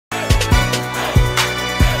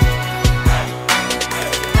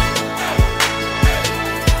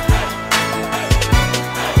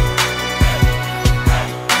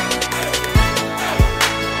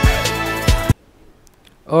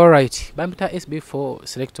Alright, bampita SB4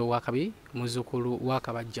 selekta wakabi muzukulu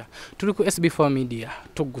wakabajja. Tuli ku SB4 MEDIA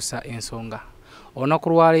tugusa ensonga. Olunaku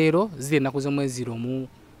lwa leero ziri ennaku z'omwezi mu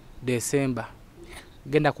December.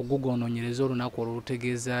 Genda ku Google onoonyereza olunaku olwo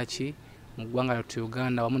lutegeeza ki mu ggwanga lyattu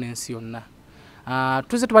Uganda wamu n'ensi yonna.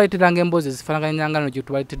 Tuze tubaleeteranga emboozi ezifaanaganya ngano gye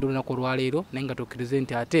tubaleetedde olunaku olwa leero naye nga tukkirize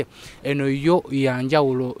nti ate eno yo ya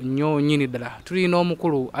njawulo nnyo nnyini ddala. Tulina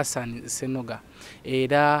omukulu Hussan Senoga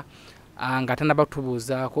era nga tanaba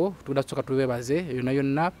tubuuzaako tugenda kusooka tubeebaze yonna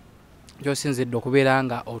yonna gy'osinzidde okubeera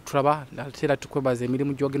nga otulaba ate era tukwebaza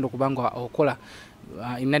emirimu gy'ogenda okuba nga okola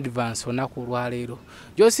in advance olunaku lwa leero.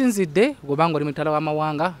 Gy'osinzidde gobanga oli mutala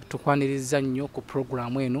w'amawanga tukwaniriza nnyo ku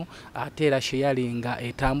programu eno ate era sheyalinga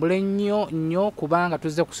etambule nnyo kubanga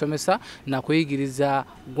tuzze kusomesa na kuyigiriza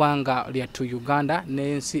ggwanga lyattu Uganda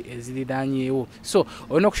n'ensi eziriraanyeewo. So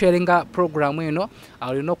olina okusharinga programu eno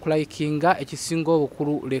olina okulikinga ekisinga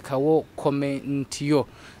obukulu lekawo comment yo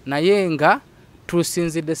naye nga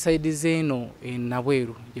tusinzidde side zeno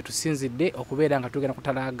enabweru gye tusinzidde okubeera nga tugenda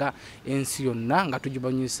kutalaaga ensi yonna nga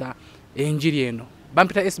tugibanyisa enjiri eno.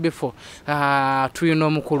 Bampita SB4 tulina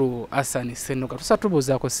omukulu Hussan Senoga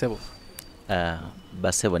tusatubuuzaako ssebo.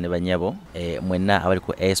 Basebo ne banyabo mwenna abali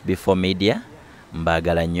ku SB4 MEDIA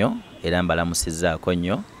mbaagala nnyo era mbalamusizzaako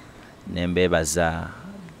nnyo ne mbeebaza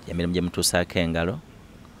emirimu gye mutuusaako engalo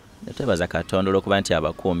ne twebaza Katonda olw'okuba nti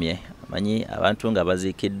abakuumye. Amanyi abantu nga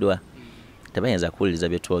baziikiddwa tebayinza kuwuliriza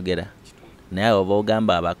bye twogera naye abo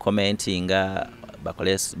boogamba abakomentinga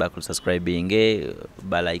bakusubscribinge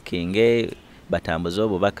balikinge batambuze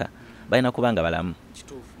obubaka balina kubanga balamu.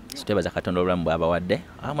 Twebaza Katonda obulamu bw'abawadde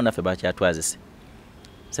awamu naffe bakyatwazise.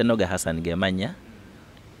 Senoga Hussan gemanya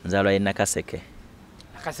nzaalwa ye Nakaseke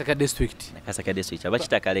district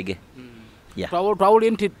abakita Kalege.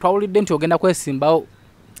 Twawulidde nti ogenda kwesimbawo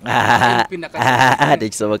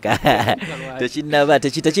tekisoboka tekinaba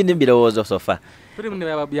tekindi mbirowoozo sofa tuli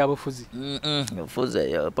mu byabufuzi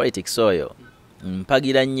politics oyo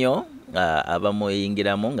mpagira nnyo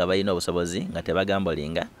abamuyingiramu nga balina obusobozi nga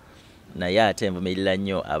tebagambolinga naye ate nvumirira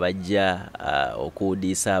nnyo abajja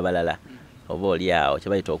okuwudiisa abalala oba oli awo kye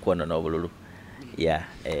bayita okwonona obululu.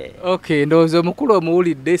 Okay, ndowooza omukulu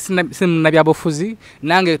omuwulidde si munnabyabufuzi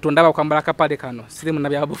nange tondaba kwambala kapale kano siri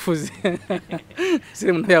munnabyabufuzi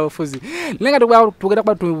siri munnabyabufuzi naye nga tugenda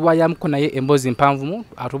kuba tubayamuko naye emboozi mpanvumu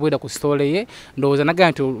atubuulira ku story ye. Ndowooza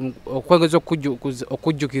nagaa nti okwongeza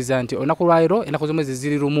okujjukiza nti olunaku lwa leero ennaku z'omwezi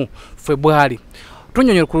ziri lumu February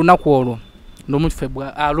tunnyonnyola ku lunaku olwo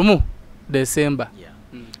lumu December.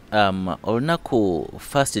 Olunaku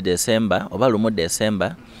 1 December oba lumu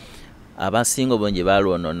December abasinga obungi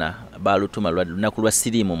balwonona balutuma lunaku lwa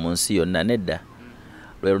siriimu mu nsi yonna nedda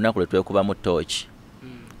lwe lunaku lwe twekuba mu tooki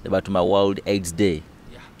ne batuma World AIDS Day.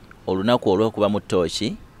 Olunaku olw'okuba mu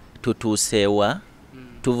tooki tutuuseewa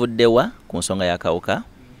tuvuddewa ku nsonga y'akawuka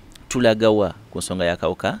tulagawa ku nsonga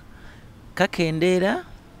y'akawuka kakendeera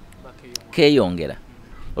keeyongera.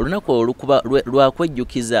 Olunaku olukuba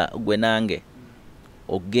lwakwejjukiza gwe nange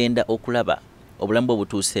okgenda okulaba obulamu bwe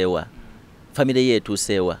butuuseewa famire ye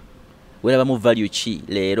etuuseewa weeraba mu value ki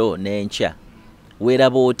leero n'enkya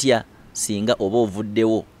weeraba otya singa oba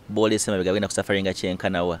ovuddewo booleese mabega bagenda kusafaringa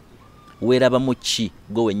kyenkanawa weeraba mu ki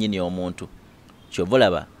gwe wennyini omuntu kyova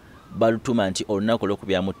olaba balutuma nti olunaku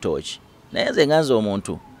olw'okubyamu tooki naye nze nga nze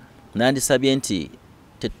omuntu nandisabye nti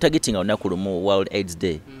tetutagitinga olunaku lumu World AIDS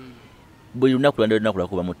Day buli lunaku lwanda olunaku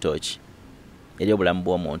lwakuba mu tooki eri obulamu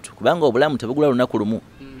bw'omuntu kubanga obulamu tebugula lunaku lumu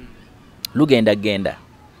lugenda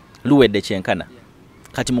luwedde kyenkana.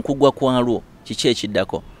 Kati mukugwa kwalwo kiki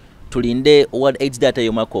ekiddako tulinde World AIDS Day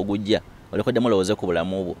y'omwaka ogujja olekodde mulowooze ku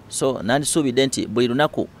bulamu bwo. So nandisuubidde nti buli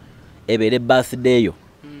lunaku ebeere birthday yo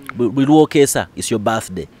buli lwokeesa is your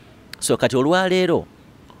birthday. So kati olwaleero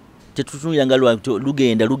tetutunulanga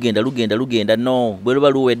lugenda no bwe luba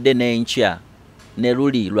luwedde n'enkya ne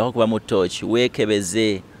luli lwakuba mu tooki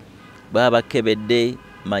weekebeze baba bakebedde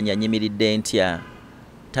manya nyimiridde ntya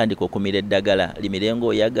tandika okumira eddagala limirengo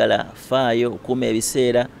oyagala faayo okuuma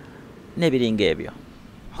ebiseera n'ebiringa ebyo.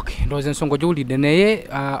 Okay, ndowooza ensonga gy'owulidde naye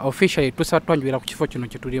officially tusaba twanjulira ku kifo kino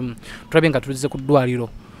kye tulimu tulabye nga tuzze ku ddwaliro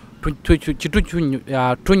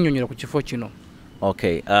tunnyonnyola ku kifo kino.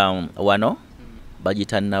 Okay, wano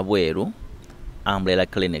bagita Nabweru Umbrella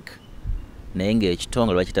Clinic naye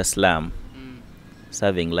ng'ekitongole bakita SLAM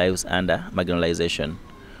Serving Lives Under Marginalization.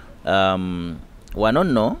 Wano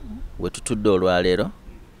nno we tutudde olwaleero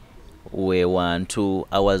we wantu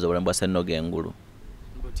awaza obulamu bwa Senoga engulu.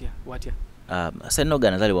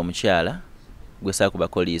 Senoga nazaalibwa mukyala gwe saakuba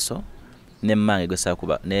koliiso ne mmange gwe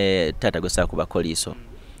saakuba ne taata gwe saakuba koliiso.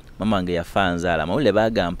 Mama wange yafa nzaala mawulire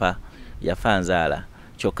bagampa yafa nzaala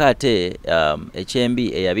kyokka ate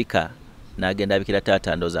ekyembi eyabika n'agenda abikira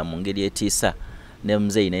taata ndoza mu ngeri etiisa ne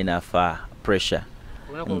muzeeyi naye n'afa pressure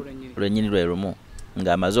lwennyini lwe lumu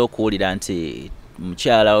ng'amaze okuwulira nti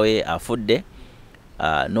mukyala we afudde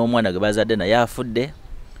n'omwana gwe bazadde naye afudde,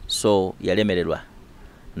 so yalemererwa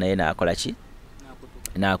naye n'akola ki,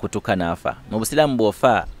 n'akutuka n'afa. Mu busiraamu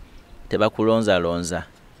bw'ofa tebakulonzalonza,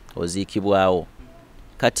 oziikibwawo.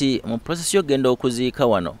 Kati mu process y'ogenda okuziika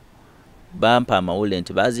wano bampa amawulire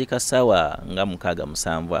nti baziika ssaawa nga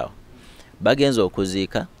 6-7 awo. Bagenza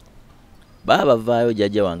okuziika bavaayo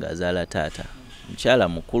jjajja wange azaala taata, mukyala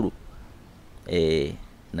mukulu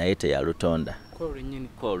naye teyalutonda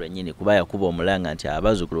ko lwennyini kuba yakuba omulanga nti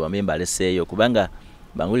abazzukulu bambi mbaleseeyo, kubanga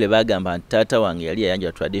bangulire bagamba nti taata wange yali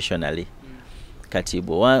yayanjula traditionally. Kati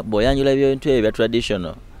bw'oyanjula ebintu ebyo bya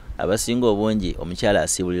traditional, abasinga obungi omukyala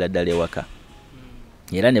asiibulira ddala ewaka,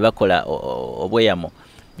 era ne bakola obweyamo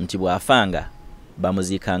nti bw'afanga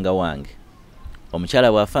bamuziikanga wange,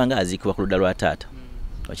 omukyala bw'afanga aziikibwa ku ludda lwa taata.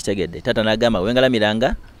 Okitegedde? Taata n'agamba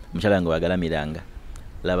wengalamiranga omukyala wange wagalamiranga.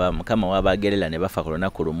 Laba mukama w'abagerera ne bafa ku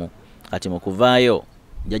lunaku lumu. Kati mu kuvaayo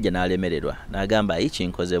jjajja n'alemererwa n'agamba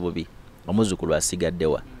kinkoze bubi, omuzzukulu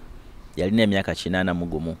asigaddewa. Yalina emyaka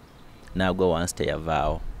 81 n'agwa wansi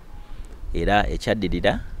teyavaawo, era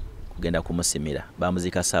ekyaddirira kugenda kumusimira.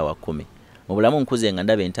 Bamuziika ssaawa 10. Mu bulamu nkuze nga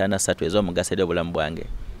ndaba entaana 3 ez'omugaso eri obulamu bwange.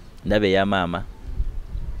 Ndaba eya maama,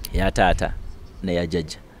 eya taata n'eya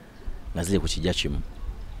jjajja nga ziri ku kijja kimu.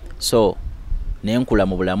 So nenkula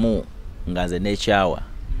mu bulamu nga nze n'ekyawa.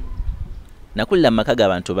 Nakulira mu maka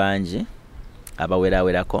g'abantu bangi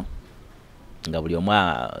abawerawerako, nga buli omu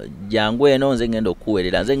jangu eno nze ngenda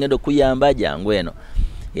okuweerera, nze ngenda okuyamba jangu eno.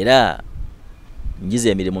 Era njiza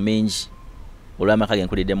emirimu mingi olw'amaka ge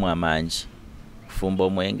nkuliddemu amangi. Fumba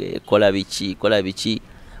omwenge, kola biki.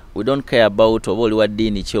 We don't care about oba oli wa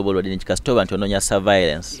ddiini ki oba oli wa ddiini ki, kasita oba nti onoonya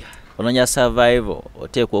surveillance, onoonya survival,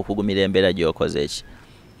 oteekwa okugumira embeera gy'okoze eki,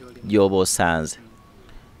 gy'oba osanze.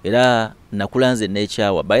 Era nakula nze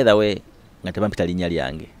n'ekyawa, by the way, nga tebampita linnya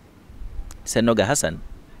lyange Senoga Hussan,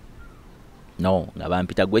 no, nga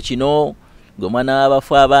bampita gwe kino, gwe mwana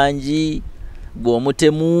w'abafu abangi, gwe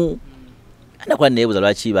omutemu. Nakuba neebuuza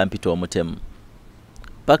lwaki bampita omutemu.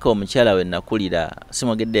 Paka omukyala we nakulira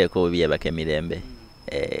simwogeddeeko bubi yebaka emirembe,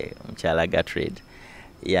 omukyala Gertrude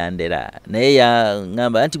yandera naye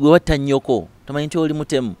yaŋŋamba nti gwe watta nnyoko, tomanyi nti oli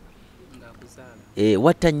mutemu,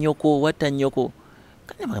 watta nnyoko.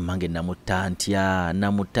 Kane mange namutta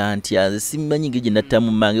ntya simanyi ngeri gye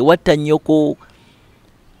nattamu mange, watta nnyoko.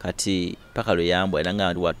 Kati paka lwe yambwa era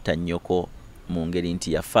nga watta nnyoko mu ngeri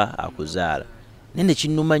nti yafa akuzaala. Nene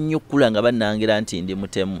kinnuma nnyo okula nga bannangira nti ndi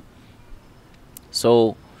mutemu.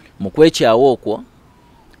 So mu kwekyawo okwo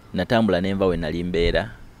natambula nenva we nali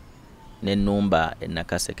mbeera n'ennumba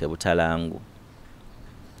Nakaseke Butalangu,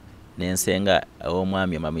 n'ensenga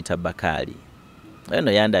omwami omamuyita Bakaali.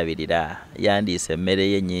 Eno yandabirira, yandiisa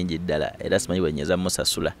emmere ye nnyingi ddala era simanyi bwe nnyeza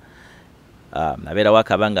musasula. Nabeerawo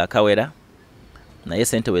akabanga akawera naye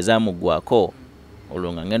sente we zaamuggwako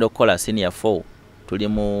olwo nga ngenda okukola senior 4, tuli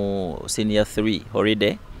mu senior 3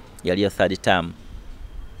 holiday, yali ya 3rd term.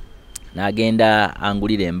 N'agenda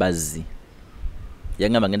angulira embazzi,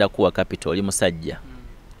 yangamba ngenda kuwa capital, oli musajja,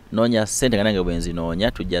 noonya sente nga nange bwe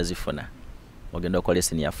nzinoonya tujja zifuna, ogenda okukola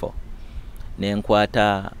senior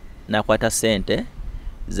 4. Nakwata sente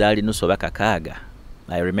zaali nusu oba 6,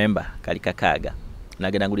 I remember kali 6.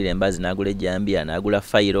 N'agenda angulira embazzi, n'agula ejjambiya, n'agula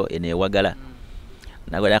fayiro eneewagala,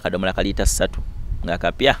 n'agula akadomola ka liita 3 nga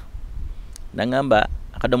kapya. N'angamba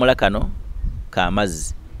akadomola kano ka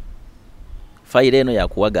mazzi, fayiro eno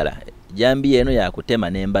yakuwagala, jambiya eno yakutema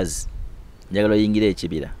n'embazzi, njagala oyingire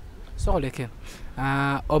ekibira. So leke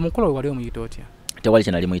omukolo wali omuyita otya? Tewali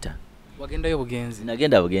kye nali muyita. Wagendayo bugenzi?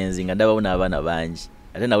 Nagenda bugenzi nga ndabawo n'abaana bangi,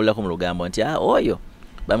 ate nawulirako mu lugambo nti oyo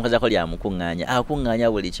bamukazaako lyamukuŋŋaanya,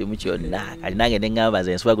 akuŋŋaanya buli kimu kyonna. Kati nange ne ŋŋamba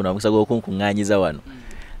nze ensuba guno omukisa gw'okunkuŋŋaanyiza wano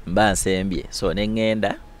mba nsembye. So ne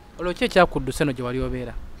ŋŋenda. Olwo ki ekyakudduse eno gye wali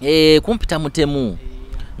obeera? Kumpita mutemu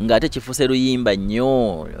ng'ate kifuuse luyimba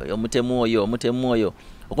nnyo, omutemu oyo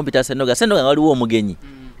okumpita Senoga nga waliwo omugenyi,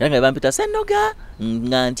 era nga bampita Senoga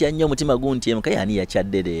nga ntya nnyo omutima guntyemu, kale ani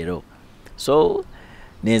yakyadde leero. So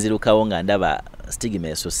nenzirukawo nga ndaba stigima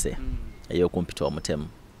esusse ey'okumpita omutemu.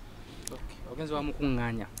 Ogenze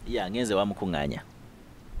wamukuŋŋaanya? Ngenze wamukuŋŋaanya.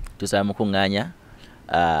 Tusaba mukuŋŋaanya,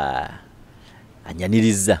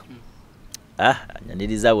 anyaniriza.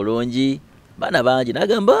 Anyaniriza bulungi, baana bangi,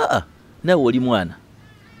 n'agamba nawe oli mwana,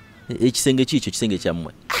 ekisenge kikyo kisenge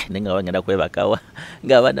kyammwe. Nenga wangenda kwebakawa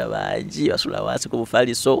ng'abaana bangi basula wansi ku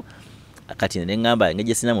bufaliso. Kati ne ŋŋamba engeri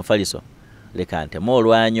gye sina mufaliso leka ntemu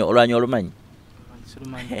olwanyo olumanyi.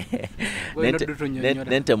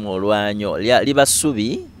 nente mu olwanyo liba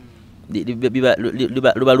ssubi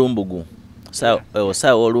luba lumbugu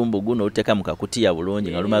sawa olumbugu n'oluteka mu kakutiya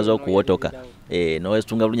bulungi nga lumaze okuwotoka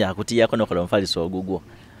n'owetunga bulungi akakutiyako n'okola omufaliso ogugwo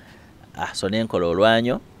so nenkola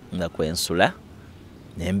olwanyo nga kwensula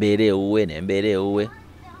nembeera ewuwe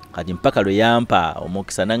kati mpaka lwe yampa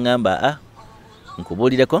omukisa naŋŋamba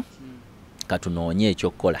nkubuulireko katunoonye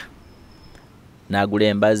ekyokukola n'agula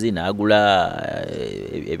embazi n'agula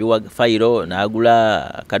fayiro n'agula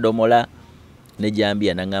kadomola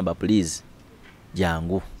nejambiya naŋŋamba please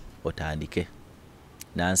jangu otandike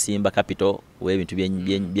nansimba capital w'ebintu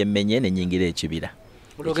byemmenye nenyingira ekibira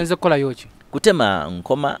ogenze kukolayo ki kutema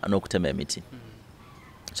nkoma n'okutema emiti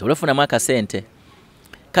sobola okufunamu akasente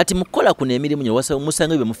kati mukola kuno emirimu nyo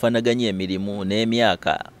musanga bye mufanaganya emirimu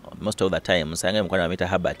n'emyaka most of the time musanga mukwana bamita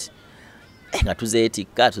Herbert nga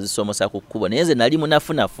tuzeetika tuzisomosa ku kkubo naye nze nali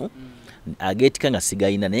munafunafu ageetika nga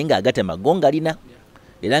sigayina naye nga agatema gongalina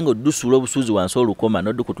era nga oddusula obusuuzi wansi olukoma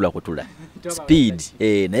n'oddukutula speed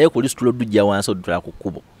naye kulisitula oddujja wansi oddutula ku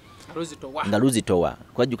kkubo nga luzitowa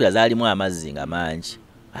kwajjukira zaalimu amazzi nga mangi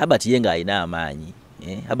Herbert ye nga alina amaanyi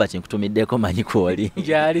Herbert nkutumiddeko manyi kwoli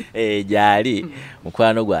gyali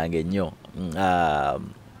mukwano gwange nnyo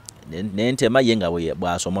nentema ye nga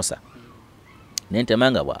bwasomosa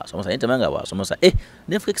nentema nga bwasomosa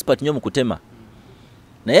nefuka expert nnyo mu kutema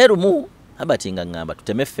naye lumu Herbert nga ngamba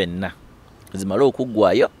tuteme ffenna zimala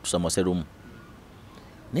okuggwayo tusomose lumu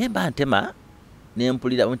naye mba ntema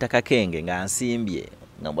nempulira omutaka kenge nga nsimbye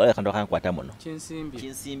nga mbwala kantu akankwata muno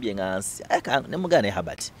kinsimbye nga nemugana ne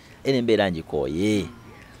Herbert embeera ngikooye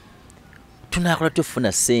tunakola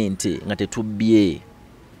tufuna sente nga tetubbye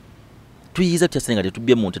tuyiza tutya nga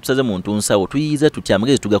tetubbye muntu tusaze muntu nsawo tuyiza tutya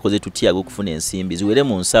amagezi tugakoze tutya okufuna ensimbi ziwere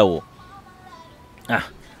mu nsawo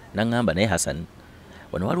naŋŋamba naye Hussan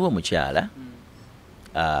wano waliwo omukyala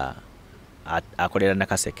akolera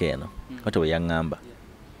nakaseke eno kati bwe yaŋŋamba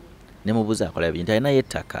nemubuuza akola bintu alinayo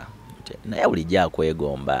ettaka naye bulijjo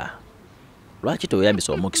akwegomba lwaki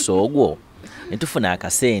teweyambisa omukisa ogwo netufuna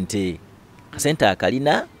akasente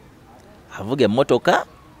akalina avuga emmotoka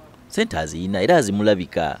sente aziyina era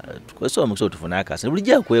azimulabika tukozesa omukisa otufuna akasente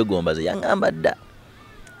bulijjo akwegomba ze yaŋŋamba dda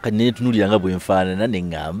kati netunulira nga bwenfaanana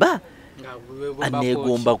neŋŋamba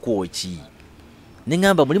aneegombako ki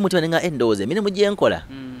neŋŋamba muli mutima nenga endowooza emirimu gyenkola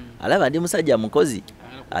alaba ndi musajja mukozi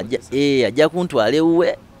ajja kuntwala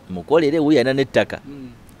ewuwe mukolere ewuwe yalina n'ettaka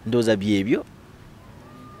ndowooza byebyo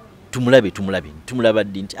tumulaba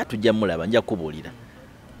ddi nti atujja mulaba nja kubuulira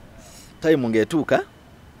time ng'etuuka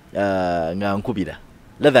nga nkubira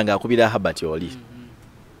latha nga akubira Herbert oli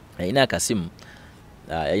yalina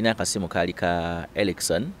akasimu kaali ka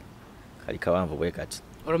Ericsson kaali kawanvu bwe kati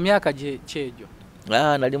olwo myaka kyegyo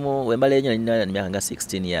nalimu wembala enyo nalina myaka nga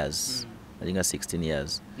 16 years nalinga 16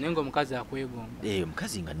 years naye ng'omukazi akwegomba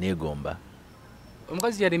omukazi nga neegomba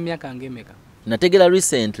omukazi yali myaka ng'emeka nategera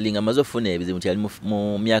recently nga maze ofuna ebizibu nti yali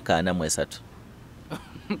mu myaka 43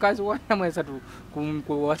 mukazi wa 43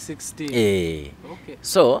 ku wa 16 okay.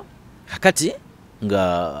 So kakati nga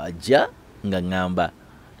ajja nga ngamba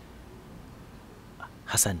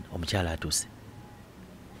Hussan omukyala atuuse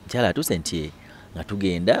nti nga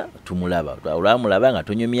tugenda tumulaba olwamulaba nga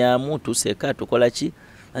tunyumyamu tuseka tukola ki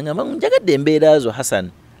angamba njagadde embeera zo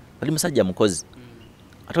Hussan oli musajja mukozi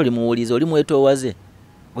ate oli muwulize oli mwetoowaze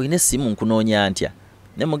olina essimu nkunoonya ntya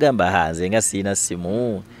ne mugamba nze nga siina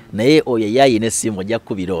ssimu naye oyo yayina essimu ojja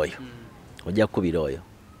kkubira oyo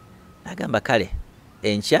agamba kale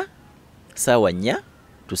enkya saawa 4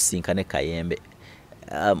 tusinkane Kayembe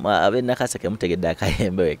abe nakaseke mutegedde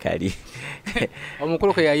akayembe we kali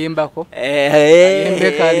omukulu ke yayimbako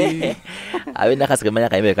ayembe kali abe nakaseke manya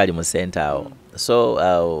kayembe kali mu center awo so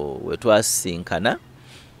we twasinkana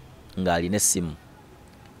nga alina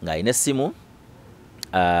essimu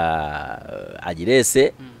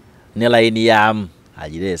agirese ne line yam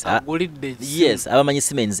agirese yes abamanyi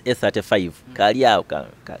Siemens A35 kali awo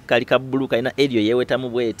kali ka blue kalina erio yewetamu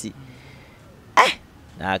bweti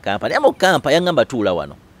nakampa yamukampa yaŋŋamba tuula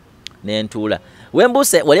wano nentuula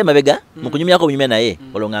wembuse wali emabega mu kunyumyako obunyumya naye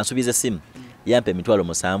olwo nga nsuubiza essimu yampa emitwalo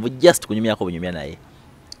 7 just kunyumyako obunyumya naye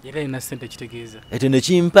era ina sente kitegeeza ekyo ne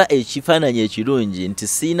kimpa ekifaananyi ekirungi nti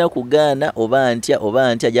siina kugaana oba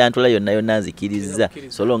ntya gyantula yonna nzikiriza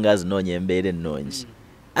solo nga azinoonya embeera ennungi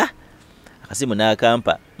akasimu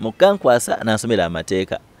n'akampa mukankwasa nansomera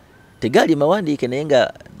amateeka tegaali mawandiike naye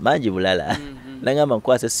nga mangi bulala naŋŋamba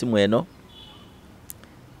nkwasa essimu eno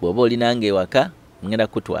bw'oba oli nange ewaka ngenda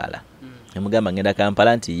kutwala emugamba ngenda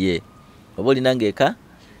Kampala nti ye oba oli nange eka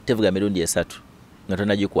tevuga mirundi 3 nga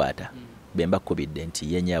tonagikwata bemba kubidde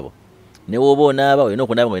nti ye nyabo ne woba onaaba olina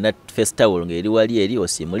okunaaba ng'olina face towel ng'eri wali eri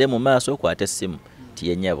osimule mu maaso okwate essimu nti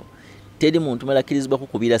yennyabo. Teri muntu mala akkirizibwa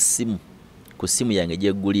kukubira ssimu ku ssimu yange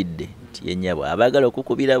gyeggulidde nti yennyabo. Abaagala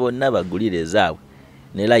okukubira bonna baggulire ezaabwe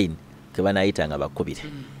ne line ke banaayita nga bakkubire.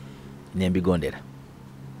 Ne mbigondera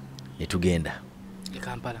ne tugenda e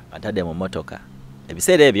Kampala. Atadde mu mmotoka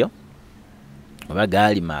ebiseera ebyo oba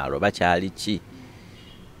gaali maalo bakyali ki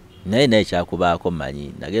naye kyakubaako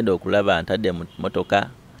mmanyi. Nagenda okulaba ntadde mu mmotoka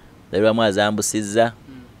lwamu azambusizza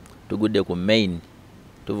tugudde ku main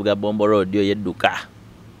tuvuga Bombo Road yo yedduka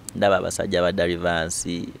ndaba abasajja badda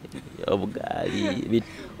Rivansi obugaali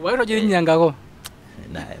waito girinyangako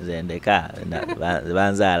zendeka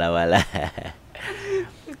banzaala wala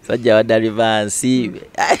sajja badda Rivansi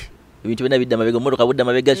ebintu byonna bidda mabega mmotoka budda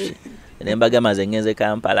mabega nembaga maze ngenze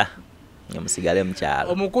Kampala musigale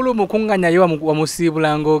mukyalo. Omukulu mukunganya yo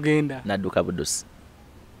wamusiibula ng'ogenda nadduka buddusi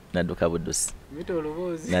nadduka buddusi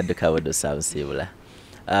amusiibula.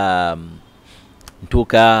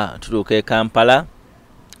 Tutuuka e Kampala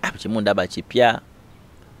kimu ndaba kipya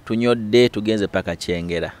tunyodde tugenze paka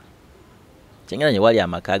Kyengera nye wali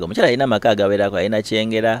amakaaga omukyala alina amakaaga awerako alina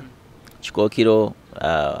Kyengera Kikookiro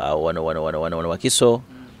wano Wakiso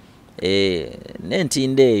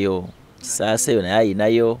n'entinde eyo Kisaasa eyo naye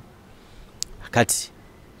ayinayo kati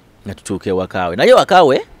nga tutuuka ewakaawe naye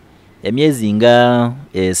wakaawe emyezi nga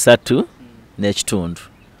 3 n'ekitundu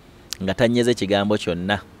nga tanyeze kigambo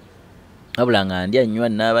kyonna wabula nga ndya nnywa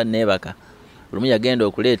naaba neebaka. Lumu yagenda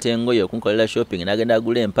okuleeta engoye okunkolera shopping n'agenda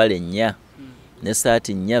agula empale nnya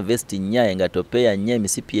n'essaati nnya vesti nnya engato peya nnya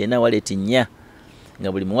emisipi ena waleti nnya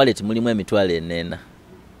nga buli mu waleti mulimu emitwalo 4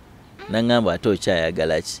 n'angamba ate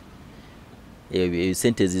okyayagala ki ebyo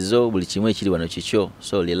sente zizo buli kimu ekiri wano kikyo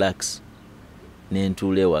so relax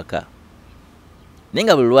n'entuula ewaka. Naye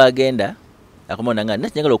nga buli lwagenda akomona nga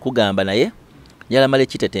nakinyagala okugamba naye njala mala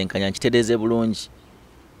ekitetenkanya nkitereeze bulungi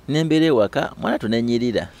n'embeera ewaka mwana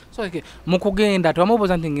tunenyirira. So mu kugenda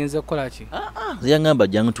twamubuuza nti ngenze kukola ki? Yangamba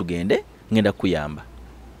jangu tugende ngenda kukuyamba.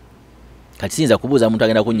 Kati siyinza kubuuza muntu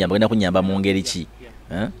agenda kunyamba mu ngeri ki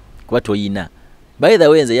kuba toyina. By the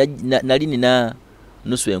way nze nali nina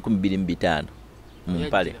nusu 25,000 mu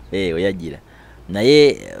mpale oyajjira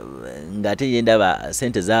naye ng'ate ye ndaba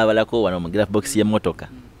sente zaabalako wano mu graph box y'emmotoka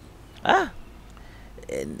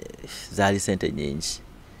zaali sente nyingi.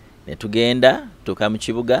 Ne tugenda tuka mu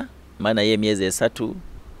kibuga maana ye emyezi 3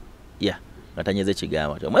 nga tanyeze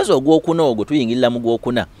kigambo. Omwezi ogwokuna ogwo tuyingirira mu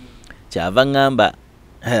gwokuna kyava ngamba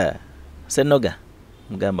Senoga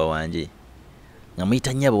mugamba wanje nga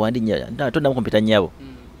muyita nnyabo wandi nnya tonda mukompita nnyabo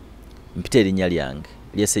mpita erinnya lyange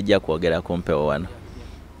lyesejja kwogera kumpewo wano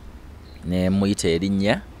ne muyita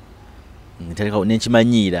erinnya ntaleka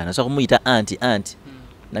nenkimanyiira nasobola kumuyita anti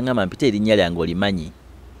nangamba mpita erinnya lyange olimanyi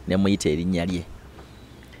ne muyita erinnya lye.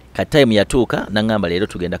 Katime yatuuka nangamba leero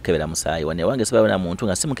tugenda kukebera musaayi wane wange sababu na muntu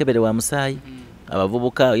nga simukebere wa musaayi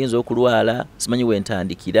abavubuka oyinza okulwala simanyi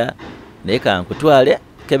wentandikira naye kankutwale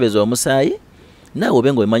kebeza omusaayi naawe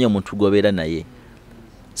obe nga omanyi omuntu gobeera naye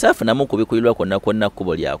saafunamu kubikulirirwa kwonna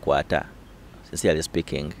kkubo lyakwata sincerely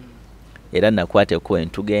speaking era nakwate ko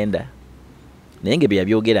entugenda naye nge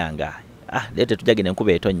byabyogeranga leero tetujagenda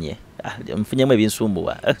enkuba etonnye nfunyemu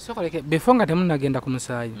ebinsumbuwa sokoleke before nga temunagenda ku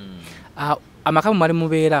musaayi amakamu mali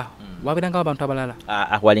mubeera wabeeranga abantu abalala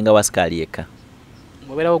walinga wasikaali yekka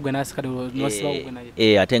mubeerawo gwe n'asikaali nosibawo gwe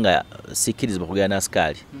naye ate nga sikkirizibwa kugenda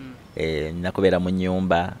n'asikaali nakubeera mu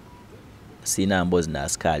nnyumba sina mbozi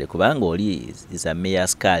n'asikaali kubanga oli za meya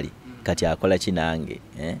asikaali kati akola kinange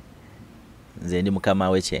nze ndi mukama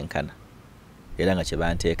we kyenkana era nga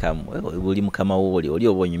kyebanteekamu buli mukama wo oli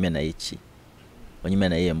oba onyumya naye ki onyumya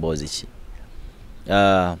naye emboozi ki.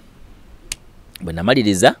 Bwe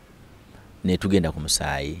namaliriza ne tugenda ku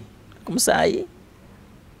musaayi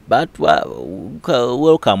batwa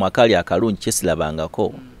welcome akali akalungi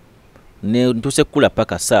kyesirabangako ne ntuse kula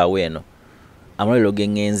paka saawa eno amaliro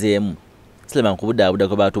gengenzeemu silema nkubudaabuda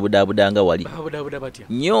ko batubudabudanga wali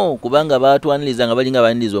nnyo kubanga batwaniriza nga balinga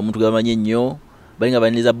baniriza omuntu gabamanyi nnyo balinga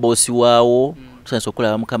baniriza boosi waawo tusanisa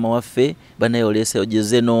okulaba mukama waffe bannaye oleese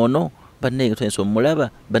ogeze noono bannaye nga tusanisa omulaba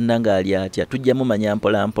bannanga ali atya tujjamu manya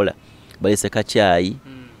mpola balese kacyayi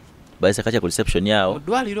ku reception yawo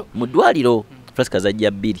mu ddwaliro flasika zajja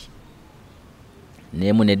 2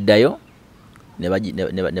 n'emu neddayo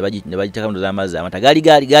ne bagiteka mu z'amazzi amata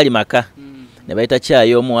gaali maka ne bayita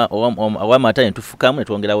kyayi owamata ne tufukamu ne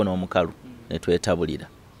twongerawo n'omukalu ne twetabulira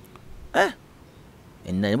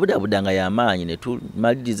nebudabudanga y'amaanyi ne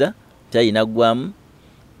tumaliriza kyayi naggwamu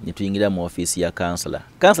ne tuyingira mu ofiisi ya kansala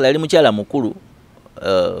yali mukyala mukulu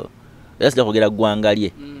era sijja kwogera ggwanga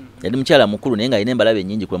lye yali mukyala mukulu naye nga alina embalabe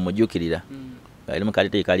ennyingi kwe mujjukirira kalimu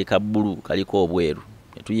kalite kali ka blue kaliko obweru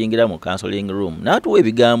tuyingira mu counseling room n'atuwa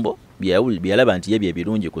ebigambo byalaba nti yebye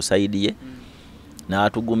birungi ku side ye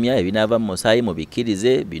n'atugumya ebinava mu musayi mu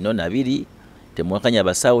bikirize bino nabiri temwakanya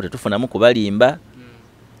basawo tetufunamu kubalimba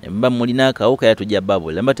mba mulina akawuka yatujja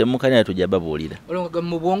babulira mba temukanya yatujja babulira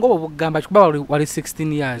mu bwongo bwo bugamba kikuba wali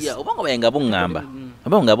 16 years obwongo bwenga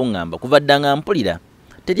bungamba kuva ddanga mpulira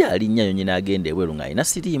teri alinnya nyonyina agenda ebweru nga alina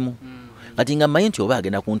siriimu kati nga mmanyi nti oba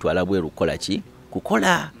agenda kuntwala bweru kukola ki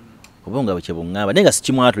kukola obwongo bwe kyebungamba naye nga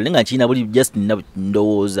sikimwatule nga nkirina buli just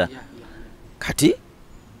ndowooza kati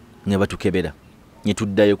ne batukebera ne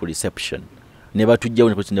tuddayo ku reception ne batujjawo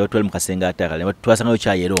ne batwala mu kasenge ataka ne twasangayo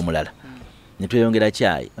kyayi era omulala ne tweyongera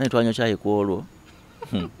kyayi ne twanywa kyayi ku olwo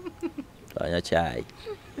twanywa kyayi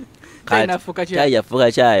kyayi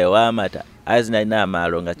yafuuka kyayi ow'amata azi nalina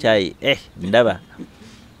amaalo nga kyayi ndaba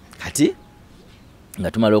kati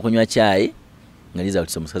nga tumala okunywa kyayi nga liza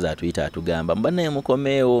kuti omusaza atuyita atugamba mbanaye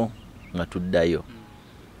mukomeewo nga tuddayo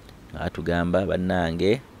nga atugamba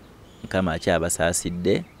bannange Mukama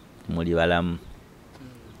akyabasaasidde muli balamu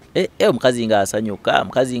omukazi nga asanyuka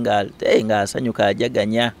nga asanyuka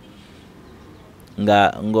ajaganya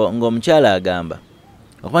ng'omukyala agamba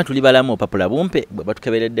okuba tuli balamu opapula bumpe bwe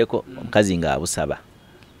batukebereddeko omukazi nga abusaba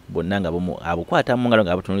bonna nga abukwata mu ngalo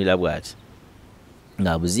nga abutunulira bw'ati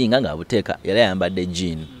ng'abuzinga ng'abuteeka era yambadde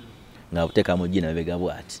jean ng'abuteeka mu jean abega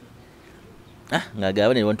bw'ati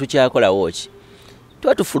ng'agamba ne tukyakola ki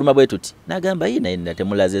tuba tufuluma bwe tuti n'agamba naye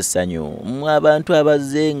temulaze essanyu abantu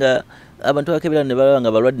abazze nga abantu abakebera ne balaba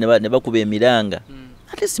nga balwadde ne bakuba emiranga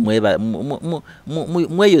ate si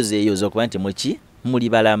mweyozeeyoza okuba nti muli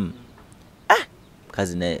balamu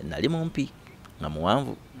mukazi nali mumpi nga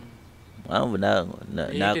muwanvu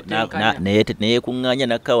neyeekuŋŋaanya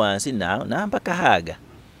nakka wansi nampa kahaaga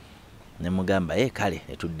ne mugamba kale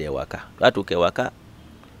netudda ewaka twatuuka ewaka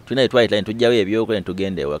tulina etwayita ne tujjawo ebyokola ne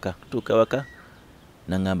tugenda ewaka tutuuka ewaka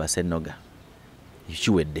naŋŋamba Senoga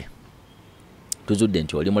kiwedde tuzudde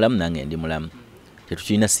nti oli mulamu nange ndi mulamu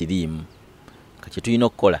tetukirina siriimu kye tulina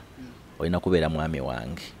okukola olina kubeera mwami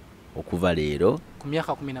wange okuva leero ku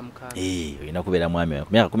myaka 16 olina kubeera mwami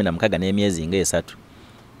wange ku myaka 16 n'emyezi nga 3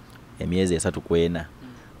 emyezi 3 kwena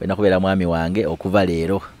olina kubeera mwami wange okuva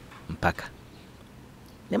leero mpaka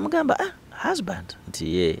ne mugamba husband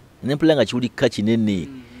nti nempulira nga kiwulikka kinene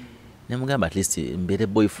ne mugamba at least mbeere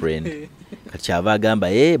boyfriend kati kyava agamba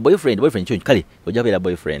boyfriend kyo kale ojja kubeera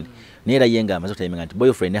boyfriend neera ye nga amaze okutayiminga nti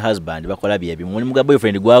boyfriend ne husband bakola byebimu mulimu gwa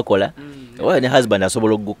boyfriend gwakola oba ne husband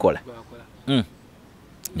asobola okugukola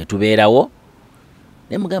ne tubeerawo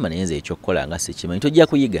ne mugamba naye nze ekyokukola nga sikimanyi tojja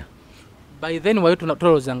kuyiga by then wayo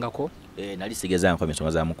tolozangako nali sigezangako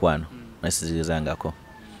ensonga za mukwano nali sigezangako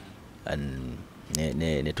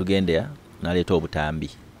ne tugenda naleeta obutambi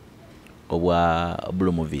obwa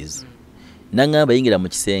blue movies naŋŋamba yingira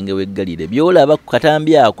mu kisenge weggalire byolaba ku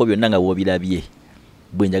katambi ako byonna nga bw'obirabye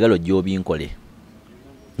bwe njagala ojja obinkole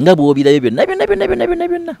nga bw'obirabye byonna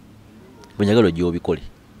bwe njagala ojja obikole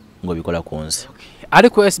ng'obikola ku nsi ali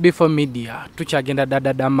ku SB4 media tukyagenda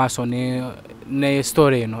ddadda maaso ne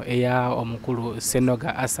story eno eya omukulu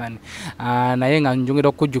Senoga Hussan naye nga njongera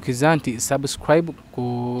okujjukiza nti subscribe ku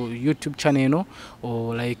YouTube channel eno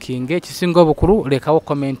olikinge ekisinga obukulu lekawo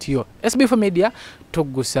comment yo SB4 media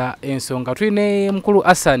tuggusa ensonga tulina mukulu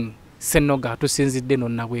Hussan Senoga tusinzidde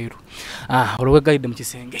nonna bweru olweggalidde mu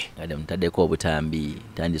kisenge ade mutaddeko obutambi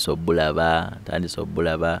tandisa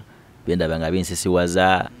obbulaba byendaba nga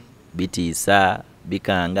binsisiwaza bitiisa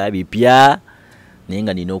bikanga bipya naye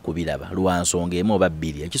nga nina okubiraba lwa nsonga emu oba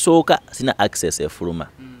bbiri ekisooka sina access efuluma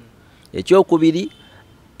ekyokubiri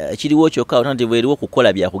kiriwo kyokka alternative eriwo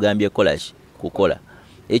kukola byakugambye kukola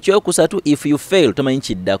ekyokusatu if you fail tomanyi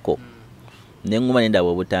kiddako neŋŋuma nendaba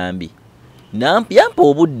obutambi yampa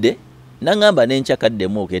obudde naŋŋamba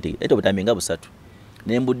nenkyakaddemu oketi ete obutambi nga 3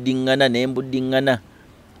 nembuddiŋŋana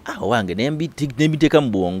owange nembiteeka mu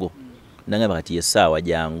bwongo naŋŋamba kati yessaawa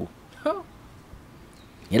jangu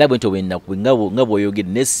era bwe ntyo nga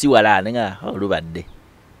bw'oyogedde nessiwala nga olubadde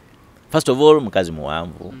first of all mukazi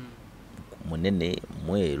muwanvu munene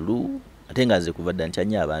mweru ate nga nze kuva dda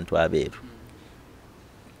nkyanya abantu abeeru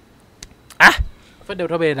fedde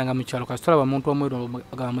otobeeranga mu kyalo kasi tolaba omuntu omweru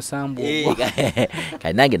agaba musambu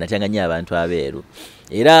kale nange natyanganya abantu abeeru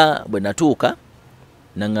era bwe natuuka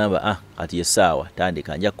naŋŋamba kati yessaawa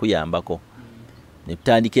tandika nja kukuyambako ne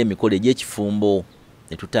tutandika emikolo egy'ekifumbo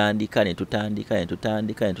ne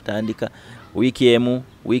tutandika wiiki emu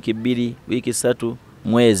wiiki 2 wiiki 3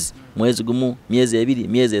 mwezi gumu myezi 2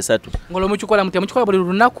 myezi 3 ngolo mukikola buli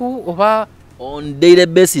lunaku oba on daily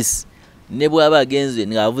basis ne bw'aba agenze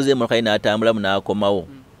ng'avuze emmotoka ye n'atambulamu n'akomawo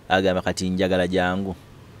agamba kati njagala jangu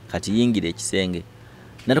kati yingira ekisenge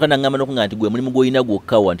natuka nangamba nokunga nti gwe mulimu gwolina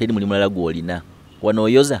gwokkawa nteri mulimu mulala gwolina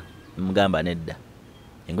wanooyoza mugamba nedda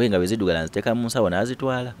engoye nga bezidugala nziteeka mu nsawo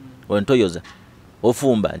n'azitwala ontoyoza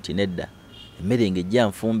ofumba nti nedda emmere ng'ejja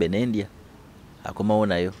nfumbe n'endya akomawo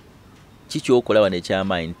nayo kikyokola wano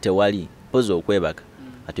ekyamaanyi tewali poza okwebaka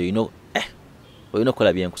ati olina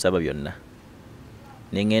okukola byenkusaba byonna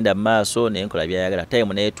nengenda mu maaso nenkola byayagala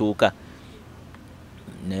time neetuuka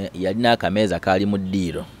yalina akameeza kaali mu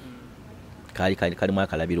ddiiro kalimu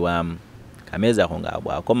akalabirwamu kameeza ako nga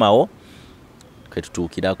bwakomawo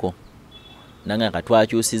ketutuukirako nanga nga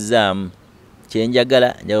twakyusizaamu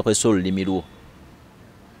kyenjagala njagala kozesa olulimi lwo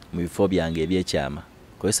mu bifo byange ebyekyama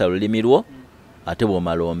kozesa olulimi lwo ate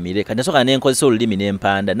bw'omala omire kati nasooka nenkozesa olulimi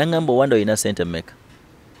nempanda nangamba owanda olina sente mmeka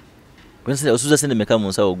osuuza sente mmeka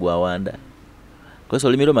mu nsawo gwawanda kozesa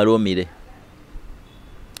olulimi lwo mala omire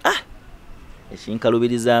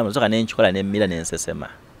ekinkalubirizaamu nasooka nenkikola nemmira nensesema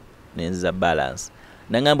nenziza balance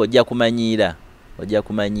nangamba ojja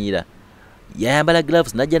kumanyiira yayambala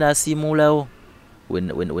gloves najja n'asiimuulawo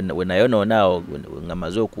we nayonoonaawo nga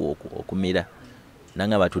maze okumira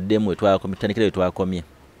nangamba tuddemu tutandikira we twakomye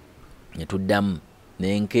ne tuddamu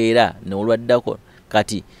nenkeera n'olwaddako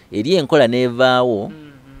kati eri enkola neevaawo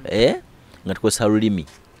nga tukozesa lulimi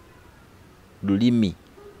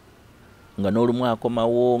nga n'olumu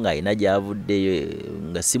akomawo ng'alina gy'avuddeyo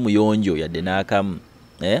nga si muyonjo yadde n'akamu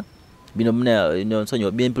bino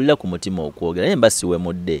nsonyi byempulira ku mutima okwogera naye mba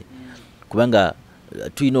siwemudde kubanga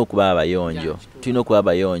tulina okuba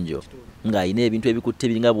abayonjo ng'alina ebintu ebikutte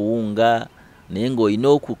biringa buwunga naye ng'olina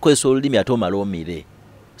okukozesa olulimi ate omala omire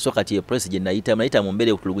so kati epress gye nayita mu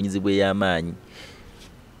mbeera okutulugunyizibwa ey'amaanyi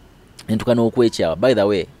nentuka n'okwekyawa by the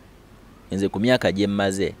way nze ku myaka gye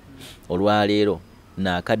mmaze olwaleero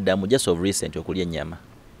naakaddamu just of recent okulya ennyama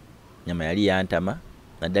yali yantama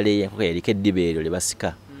naddala eyenkoko eriko eddiba eryo lye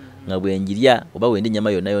basika nga bwe njirya oba wendi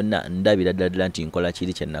ennyama yonna ndabira ddala nti nkola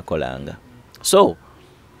kiri kye nakolanga so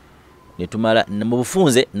netumala mu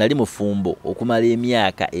bufunze nali mufumbo okumala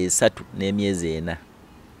emyaka 3 n'emyezi 4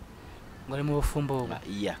 ngoli mu bufumbo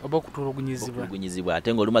oba okutulugunyizibwa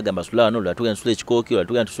ate ng'olumu agamba sula wano olwatuga nsula ekikooki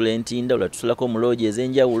olwatuga ntusula entinda olwatusulako omuloogi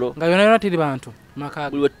ez'enjawulo nga yonna tiri bantu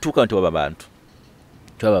buli wetutuuka nti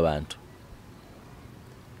tewaba bantu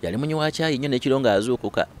yali munywi wa caayi nnyo n'ekiro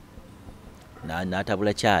ng'azuukuka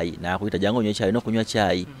n'atabula caayi n'akuyita jangu onywe caayi n'okunywa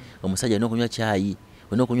caayi omusajja alina okunywa caayi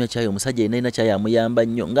olina okunywa caayi omusajja alina caayi amuyamba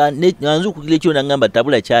nnyo nga nzuukukira ekiro n'angamba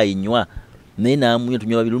tabula caayi nywa naye n'amunywa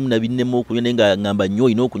tunywa birumu na binnemu okunywa naye nga ngamba nnyo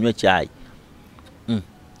olina okunywa caayi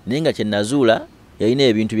naye nga kye nazuula yalina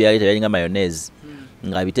ebintu byaleeta byalinga mayonnaise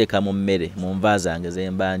ng'abiteeka mu mmere mu nva zange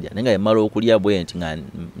zembandya naye nga yamala okulya bwe nti nga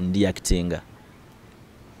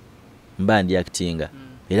mba ndiyakitinga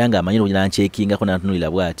era ng'amanyi olina nkyekingako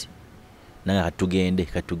nantunulira bw'ati nanga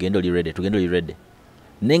katugende oli ready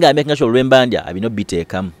naye nga amakinga sure olwembandya abino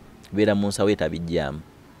biteekamu kubeera mu nsawo etabijjaamu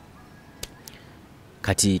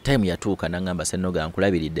kati time yatuuka nangamba Senoga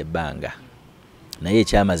nkulabiridde ebbanga naye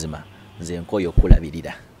ekyamazima nze nkooyo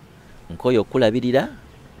okulabirira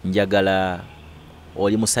njagala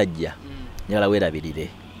oli musajja njagala weerabirire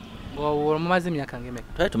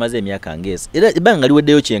tumaze emyaka ng'esa era ebbanga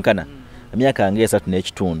liweddeyo kyenkana emyaka ng'esa 3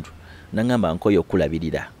 n'ekitundu nangamba nkooyo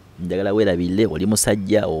okulabirira njagala weerabirire oli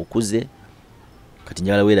musajja okuze kati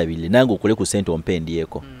njagala weerabirire nange okole ku ssente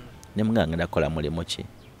ompendyeko ne muganga nakola mulimu ki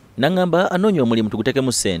nangamba anoonya omulimu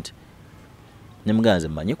tugutekemu ssente ne muganze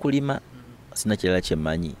mmanyi kulima sina kirala kye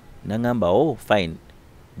mmanyi nangamba fine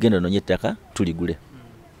genda onoonye ettaka tuligule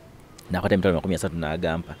nakwata emitwalo 30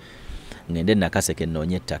 n'agampa ngende nakaseke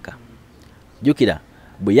nnoonye ettaka jjukira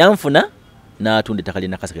bwe yanfuna n'atunda ettaka lye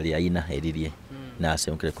nakaseke lye yalina erirye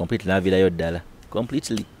n'asenkere completely n'aviirayo ddala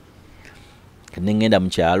completely ne ngenda mu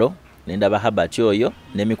kyalo ne ndaba habati oyo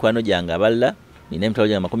n'emikwano gyange abalala nina emitwalo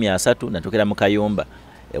gyange 30 natuukira mu kayumba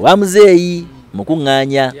ewa muzeeyi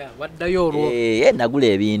mukuŋŋaanya nagula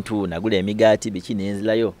ebintu nagula emigaati biki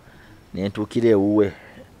nenzirayo nentuukira ewuwe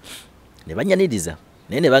ne banyaniriza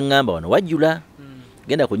naye ne baŋŋamba wano wajjula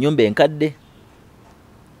genda ku nnyumba enkadde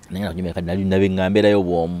nali nabeŋŋambeerayo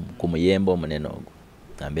bwomu ku muyembe omunene ogwo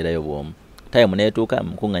ŋambeerayo bwomu time neetuuka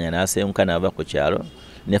mukuŋŋaanya n'asenguka n'ava ku kyalo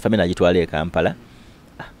ne famire agitwala e Kampala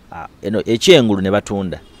eno ekyengulu ne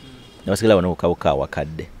batunda ne basigala wano ku kawuka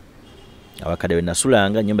awakadde we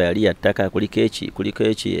nasulanga nyumba yali ya ttaka kuliko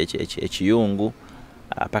ekiyungu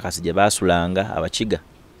apakasi gye basulanga abakiga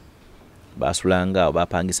basulanga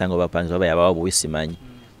obapangisanga oba yabawo bwisimanyi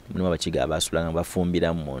mulimu abakiga abasulanga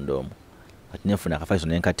bafumbiramu munda omwo kati nenfuna akafaiso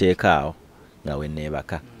nenkateekaawo nga we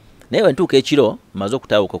neebaka naye wentuuka ekiro maze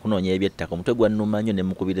okutawuka okunoonya ebyettaka omutwe gwannuma nnyo ne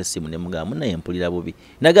mukubira essimu ne mugamba naye mpulira bubi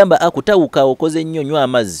nagamba akutawuka okoze nnyo nywa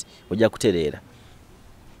amazzi ojja kutereera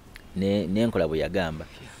ne nkola bwe yagamba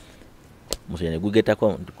omusujja ne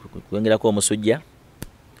gugetako kwengerako omusujja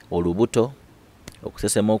olubuto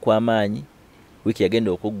okusesema okw'amaanyi wiiki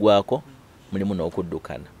yagenda okuggwako mulimu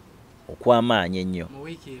n'okuddukana okw'amaanyi ennyo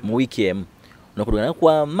mu wiiki emu n'okuddukana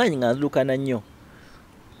kw'amaanyi nga nzirukana nnyo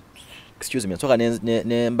excuse me soka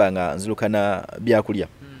nemba nga nzirukana byakulya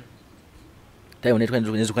tayo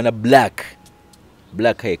nezirukana black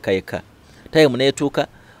eka tayo munetuuka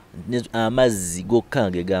amazzi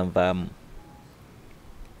gokka ge ganvaamu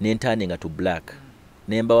nentane nga tu black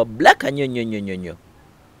nemba wa black nnyo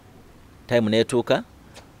tayo munetuuka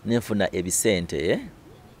nenfuna ebisente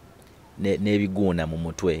n'ebiguuna mu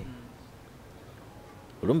mutwe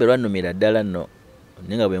olumbe lwannumira ddala nno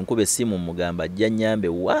ninga bwe nkuba essimu mugamba ajja nnyambe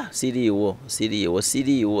wa siriiwo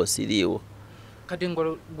kati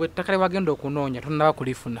ngo gwe ettaka wagenda okunoonya tonnaba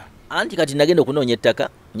kulifuna anti kati nagenda okunoonya ettaka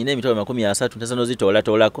nyina emitwalo 30 ntasano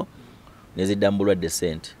zitoolatoolako nezidda mu bulwadde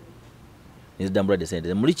ssente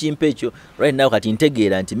muli kimpa ekyo right now kati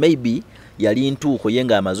ntegeera nti maybe yali ntuuko ye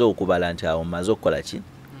nga amaze okubala nti awo maze okukola ki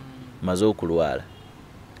maze okulwala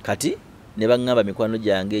kati ne baŋŋamba mikwano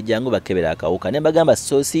gyange jangu bakebera akawuka ne mbagamba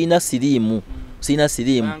so siina siriimu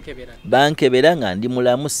bankebera nga ndi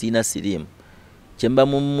mulamu siina siriimu kyemba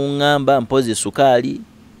muŋŋamba mpozi sukaali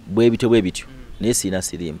bwe bityo naye siina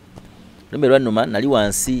siriimu lumbe lwannuma nali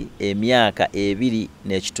wansi emyaka 2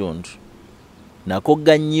 n'ekitundu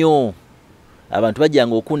nakogga nnyo abantu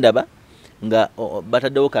bajjanga okundaba nga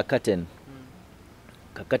bataddewo kakaten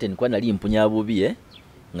kwa nali mpunya bubi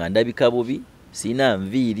nga ndabika bubi siina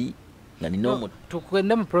nviiri nga nino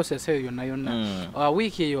tukwenda mu process eyo yonna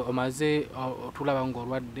wiiki eyo omaze tulaba nga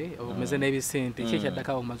olwadde omeze n'ebisente ki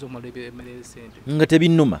ekyaddako omaze okumala ebisente nga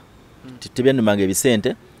tebinnuma tebyannumanga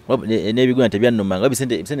ebisente n'ebiguna tebyannumanga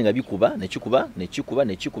ebisente nga bikuba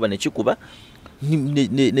nekikuba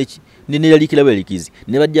neralikira bwelikizi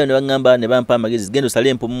ne bajja ne baŋŋamba ne bampa amagezi genda osale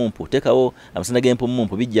empumumpu tekawo amasana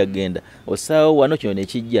g'empumumpu bijja kgenda osaawo wano kino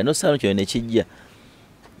nekijja nosaawo kino nekijja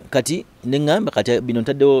kati neŋŋamba kati bino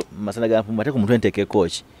ntaddewo masana ga mpumumpu ate ku mutwe nteekeko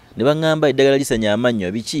ki ne baŋŋamba eddagala lisanya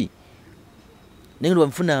amannyo biki nengenda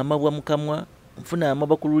nfuna amabwa mu kamwa nfuna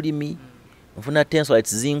amabwa ku lulimi nfuna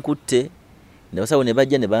tensolites zinkutte ne basawo ne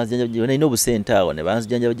bajja ne banzijanjaba nalina obusente awo ne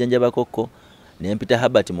banzijanjaba kokko ne mpita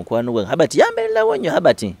Habati mukwano gwange Habati yambeererawo nnyo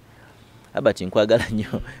Habati nkwagala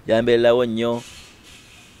nnyo yambeererawo nnyo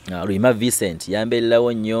Luyima Vincent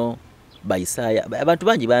yambeererawo nnyo Baisaya abantu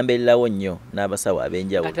bangi bambeererawo nnyo n'abasawo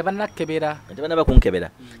ab'enjawulo tebannaba kunkebera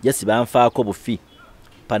jasi banfaako bufi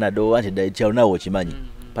Panado anti kyalinawo okimanyi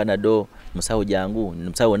Panado musawo jangu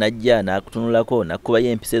musawo najja nakutunulako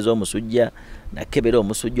nakubayo empisa ez'omusujja nakebera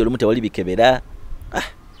omusujja olumu tewali bikebera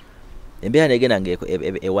embeera negenda nga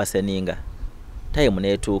ewaseninga time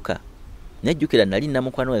netuuka nejjukira nali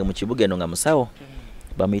namukwano wange mu kibuga eno nga musawo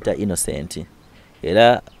bamuyita Innocent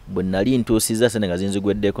era bwe nali ntuusiza sente nga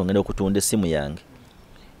zinzigweddeko ngenda okutunda essimu yange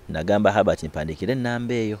nagamba Habati mpandikire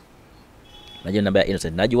ennamba eyo najja ennamba ya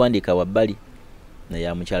Innocent nagiwandiika wabbali naye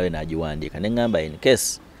amukyalo we nagiwandiika ne ŋŋamba in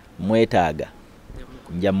case mwetaaga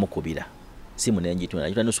nja mukubira simu nenjitunda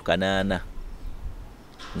najitunda nusu 8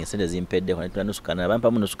 ngesente zimpeddeko najitunda nusu 8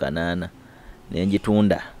 bampamu nusu 8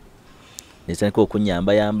 nenjitunda nesantiko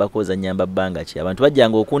okunyambayambako zanyamba bbanga ki abantu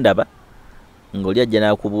bajjanga okundaba ng'oli ajja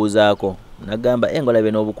n'akubuuzaako nagamba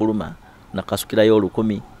engolabe n'obukuluma nakasukirayo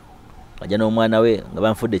 10 ajja n'omwana we nga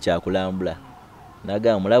banfudde kyakulambula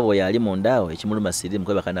nagamba mulabo oyo ali mundaawo ekimuluma sirimu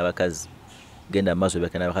kwebaka n'abakazi genda maaso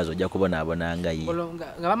beka n'abakazi ojja kubonaabonanga ye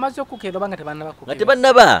nga bamaze okukera oba nga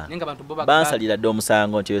tebannaba bansalira dde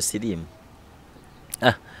omusango nti oyo sirimu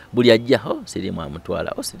buli ajja sirimu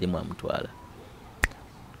amutwala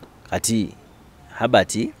kati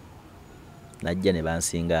Habati najja ne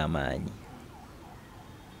bansinga amaanyi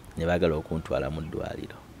ne baagala okuntwala mu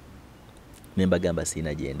ddwaliro ne mbagamba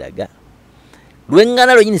siina gyendaga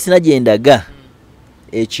lwengana lwenyini siina gyendaga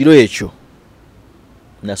ekiro ekyo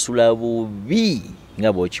nasula bubi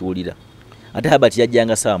nga bw'okiwulira ate Habati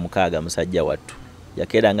yajjanga ssaawa 6 musajja wattu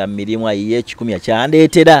yakeeranga mu mirimu ayiye 10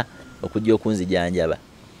 akyandeetera okujja okunzijanjaba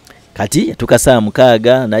kati yatuuka ssaawa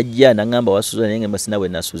 6 najja naŋŋamba wasuza naye nga sina bwe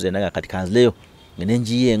nasuze naga kati kanzileyo ngene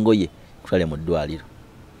njiye engoye kutwale mu ddwaliro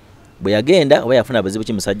bwe yagenda oba yafuna buzibu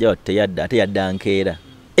ki musajja wattu teyadda ate yadda nkeera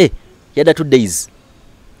yadda 2 days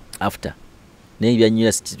after naye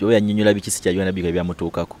byanyonyola biki sikyayona bika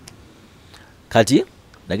byamutuukako kati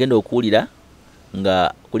nagenda okuwulira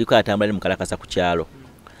nga kuliko atambula ne mukalakasa ku kyalo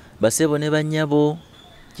basebo ne bannyabo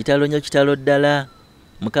kitalo ddala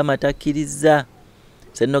Mukama takkiriza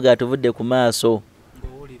Senoga atuvudde ku maaso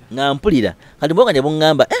nga mpulira kati mbonga ne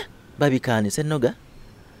bungamba babikani Senoga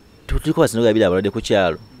tuliko Senoga bila abalade ku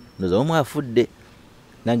kyalo ndoza omwe afudde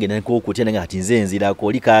nange nako okutya nange ati nze nzirako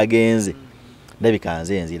oli kagenze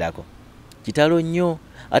ndabikanze nzirako kitalo nnyo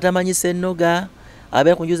atamanyi Senoga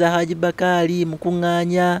abe kunjuza Haji Bakali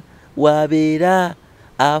mukunganya wabeera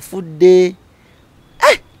afudde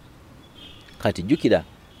kati jukira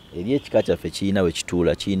eri ekika kyaffe kiina we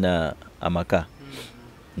kituula kiina amaka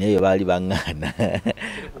naye baali baŋŋaana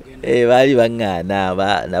baali baŋŋaana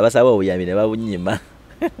nabasaba obuyambi ne babunyima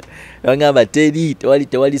bangamba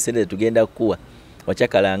tewali sente tugenda kukuwa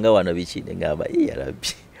wacakalanga wano biki negamba ya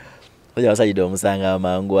rabbi oja basajidde omusanga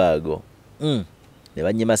amangu ago ne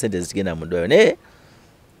banyima sente zigenda mu ddwaliro naye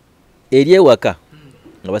eri ewaka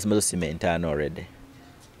nga basimazo simentano already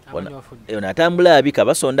ono atambula abika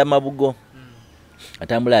basonda mabugo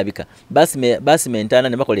atambula abika basimentana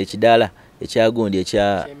ne bakola ekidaala ekyagundi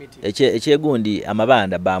ekyegundi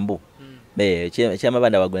amabanda bambu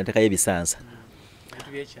ekyamabanda wagula natekayo ebisansa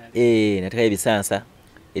natekayo ebisansa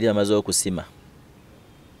eri bamaze okusima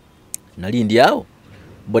nali ndi awo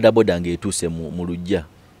bodaboda ng'etuuse mu lujja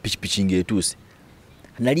pikipiki ng'etuuse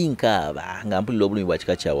nali nkaaba nga mpulira obulumi bwa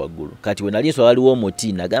kika kya waggulu kati we nali nswa waliwo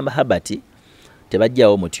omuti nagamba habati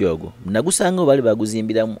tebajjawo omuti ogwo nagusanga bali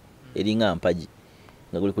baguzimbiramu eringa mpagi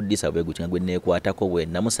nga guli ku ddisa bwe guti nga gwe neekwatako bwe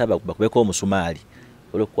namusaba bakubeko omusumaali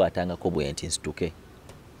olw'okukwatangako bwe nti nsituke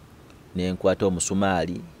nenkwata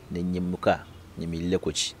omusumaali nenyimuka nyimirire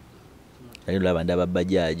ku ki nali ndaba ndaba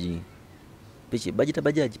bajaji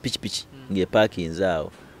pikipiki ng'epaakinze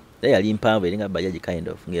awo naye yali mpanvu eringa bajaji kind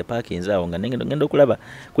of ng'epaakinze awo nga ngenda okulaba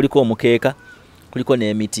kuliko omukeeka kuliko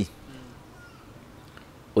n'emiti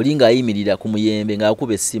oli ng'ayimirira ku muyembe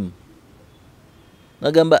ng'akuba essimu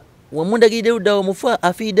ngagamba wamundagiride luddawo mufa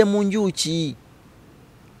afiide mu njuki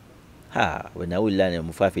bwe nawulira ne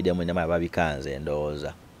mufa afiide mu nyama babikanze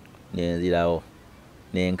ndowooza nenzirawo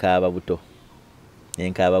nenkaaba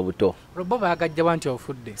buto robo bagajja nti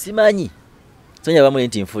ofudde simanyi sonya bamuli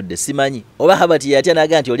nti nfudde simanyi oba habati yatya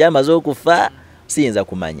naga nti oli amaze okufa siyinza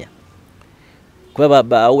kumanya kuba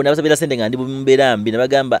bawo nabasabira sente nga ndi mumbeera mbi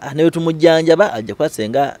nabagamba naye tumujjanjaba ajja kwa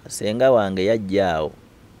senga wange yajjaawo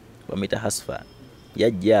bamita hasfa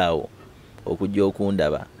yajjaawo okujja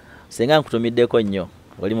okundaba senga nkutumiddeko nnyo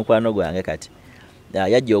oli mukwano gwange kati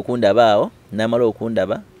yajja okundaba awo namala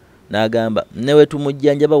okundaba nagamba newe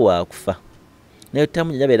tumujjanjaba waakufa naye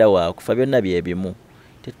tutamujjanjaba era waakufa byonna byebimu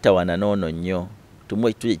tetutawana noono nnyo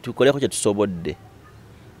tukoleko kye tusobodde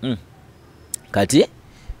kati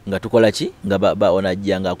nga tukola ki nga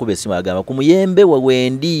onajja nga akuba essimu agamba ku muyembe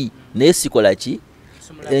wendi naye sikola ki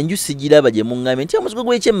enju sigiraba gye muŋŋamye nti omuzigo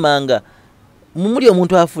gw'ekyemmanga mumuli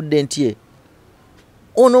omuntu afudde ntye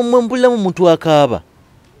ono mwe mpuliramu omuntu akaaba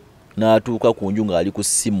n'atuuka ku nju ng'ali ku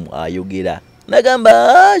ssimu ayogera nagamba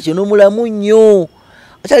kino mulamu nnyo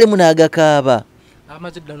akyalimu n'agakaaba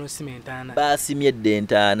basimye edda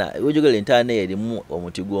entaana ojogera entaana erimu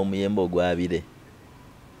omuti gw'omuyembe ogwabire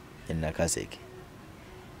enakaseke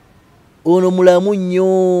ono mulamu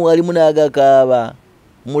nnyo alimu n'agakaaba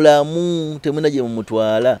mulamu temuna gye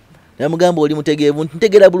mumutwala namugamba oli mutegeevu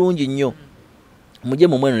ntegera bulungi nnyo mujje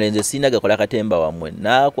mumwe nlenze sina gakola katemba wamwe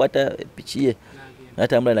nakwata piki ye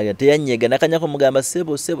natambula nagenda teyanyega nakanyako mugamba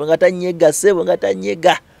sebo nga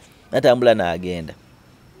tanyega natambula n'agenda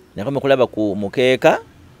nakome kulaba ku mukeeka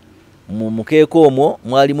omwo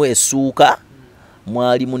mwalimu essuuka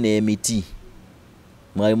mwalimu n'emiti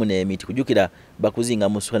kujukira bakuzinga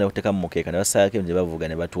musuka ne kuteka mu mukeeka ne basaako ne bavuga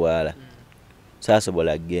ne batwala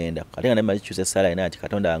saasobola genda ate nga nemali kyuse sala ina ati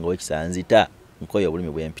Katonda wange w'ekisanzita nkoyo obulumi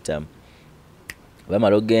bwempitamu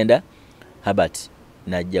bamala okgenda Habati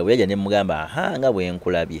najja bwe yajja ne mugamba nga bwe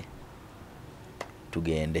nkulabye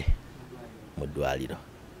tugende mu ddwaliro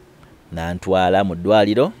nantwala mu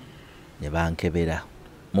ddwaliro ne bankebera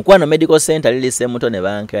Mukwano Medical Center lilise muto ne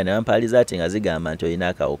bankebera ne bampaliza ati nga zigamba nti olina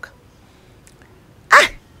akawuka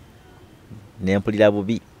nempulira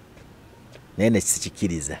bubi naye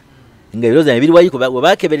nekisikiriza nga ebiroza ebiri wayiko bwe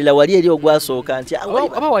bakeberera wali eri ogwasooka nti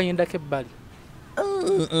aba wayindako ebbali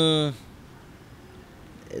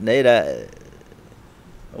naye era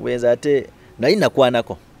obwenza ate nali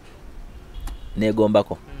nakwanako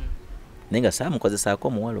negombako naye nga saamukozesaako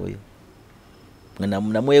omuwala oyo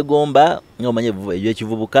namwegomba nga omanye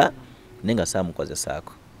ebyekivubuka naye nga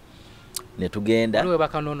saamukozesaako netugenda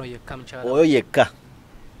oyo yekka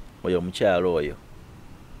oyo omukyalo oyo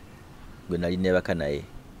gwe nali nebaka naye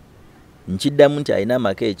nkiddamu nti alina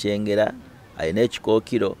amaka ekyengera alina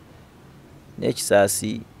ekikookiro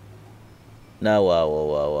n'ekisaasi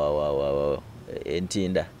n'awaawo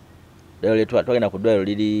entinda lero twagenda ku ddwaliro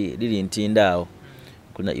liri ntinda awo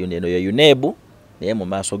kuna eno yo UNEB naye mu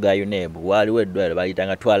maaso ga UNEB waliwo eddwaliro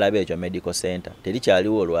bayitanga Twalabe ekyo medical center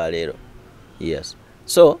terikyaliwo olwaleero. Yes,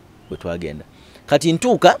 so bwe twagenda kati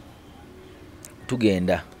ntuuka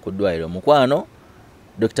tugenda ku ddwaliro mukwano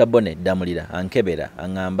Dr. Bonnet Damulira ankebera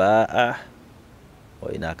aŋŋamba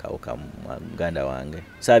olina akawuka muganda wange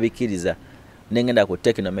saabikiriza nengenda ku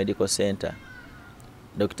Techno Medical Center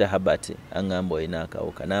Dr. Herbert aŋŋamba olina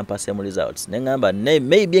akawuka nampa semu results neŋŋamba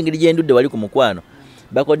maybe engeri gye ndudde wali ku mukwano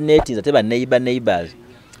bacoordinatinza teba neighbors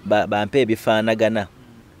bampe ebifaanagana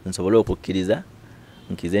nsobole okukkiriza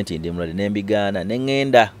nkize nti ndi mulwadde nembigaana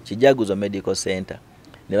neŋŋenda Kijaguzo Medical Center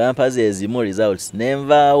ne bampaza ezimu results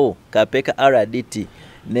nenvaawo kapeeka RDT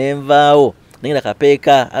nenvaawo nengenda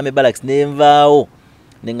kapeeka Amebalax nenvaawo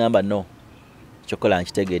neŋŋamba no kyokola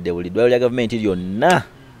nkitegedde buli ddwaliro lya gavumenti lyonna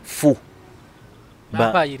fu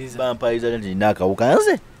bampayiriza nti nina akawuka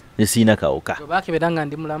nze nesiina kawuka bakebera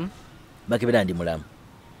ndi mulamu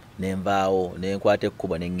nenvaawo nenkwata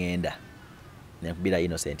ekkubo neŋŋenda nenkubira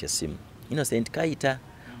Innocent essimu Innocent kayita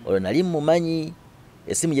olwo nali mumanyi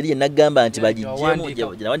essimu yali yenagamba nti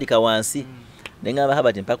bagijjemu nawandika wansi neŋŋamba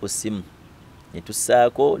Herbert mpa ku ssimu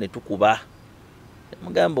netussaako netukuba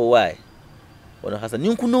mugamba owaaye ono Hussan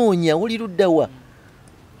ninkunoonya oli luddawa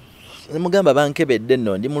nemugamba bankebedde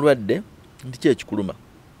nno ndi mulwadde ndi kyekikuluma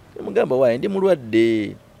nemugamba owaaye ndi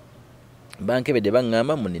mulwadde bankebedde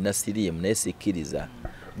baŋŋamba munina siriimu naye sikkiriza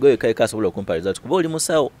gwe kayika asobola okumpaliza kuba oli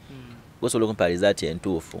musawo gosobola okumpaliza ati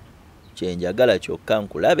entuufu kyenjagala kyokka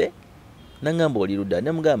nkulabe naŋŋamba oli ludda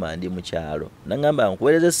nemugamba ndi mukyalo naŋŋamba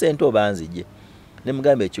nkuweereze ssente oba nzije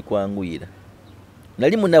nemugamba ekikwanguyira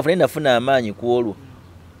nali munafu naye nafuna amaanyi ku olwo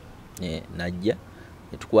najja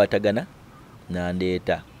netukwatagana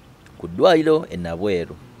nandeeta ku ddwaliro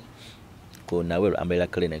enabweru ku Nabweru Umbrella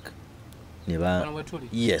Clinic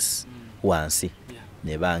yes wansi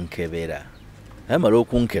ne bankebera amala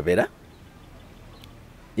okunkebera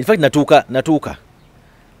in fact natuuka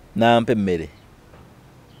nampa emmere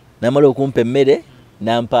namala okumpa emmere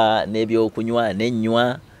nampa n'ebyokunywa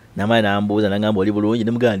nenywa namala nambuuza nagamba oli bulungi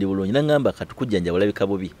nemugamba ndi bulungi nagamba katukujjanja bulabika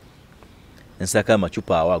bubi nsaka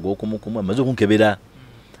amacupa awo ag'okumukumu amaze okunkebera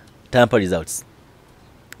tampa results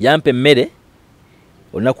yampa emmere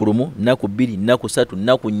olunaku lumu nnaku 2 nnaku 3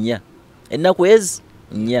 nnaku 4 ennaku ezi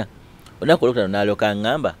 4 olunaku olwokutaano n'alyoka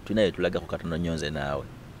aŋŋamba tulina bye tulaga ku katono nyonze naawe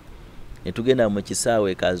netugenda mu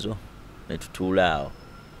kisaawe ekazo netutuula awo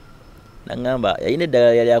naŋŋamba yalina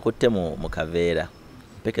eddagala yali akutte mu kaveera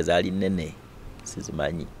mpeke zaali nnene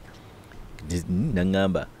sizimanyi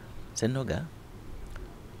naŋŋamba Senoga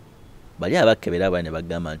bali abakkebera abana ne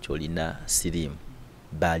bagamba nti olina siriimu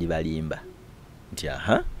baali balimba nti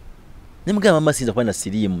nemugamba mama sinza kuba na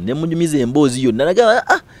siriimu nemunyumiza emboozi yonna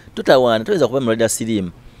nagamba totawaana toyinza kuba mulwadde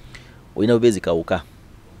siriimu olina bubeezi kawuka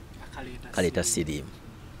kaleeta siriimu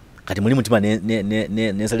kati muli mutima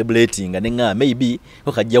ne celebrating neŋŋamba maybe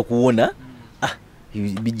okajja kuwona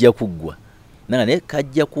bijja kuggwa nanga ne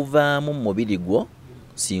kajja kuvaamu mu mubiri gwo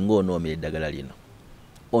singa onoomera eddagala lino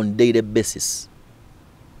on daily basis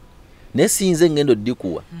ne sinze ngendo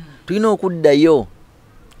ddikuwa tulina okuddayo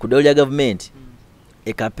ku ddwaliro lya gavumenti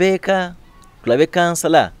ekapeeka tulabe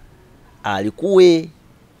kansala alikuwe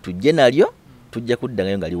tujje nalyo tujja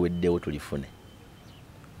kuddangayo nga liweddewo tulifune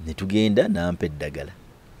ne tugenda nampa eddagala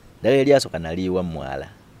eryasooka naliiwa mwala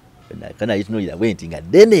kana litunulira bwenti nga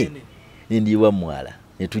ddene nendiiwa mwala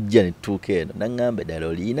netujja netutuuka eno naŋŋamba eddagala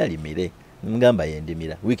oliyina limire nemugamba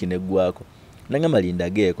yendimira wiiki neggwako naŋŋamba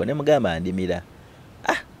lindageeko nemugamba ndimira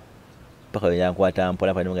paka yankwata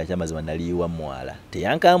mpola pale mga chamazima naliiwa mwala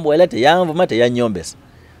teyankambwela teyanvuma teyanyombesa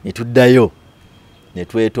netuddayo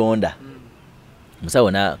netwetonda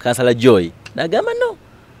musawo na kansala Joy nagamba no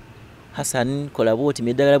Hussan kola bwoti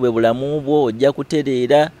middagala bwe bulamu bwo ojja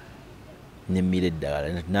kutereera nemmira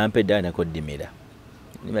eddagala nampa eddagala nakoddimira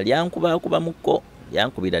nima lyankubakuba mukko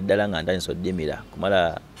yankubira ddala nga ntandise oddimira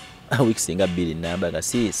kumala weeks nga 2 namba nga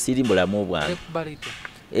siri bulamu bwange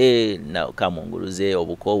na kamunguluze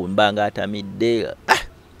obukowu mbanga atamidde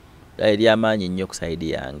eri amaanyi nnyo ku side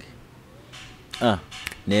yange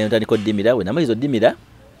ne ntandika oddimira we namaliza oddimira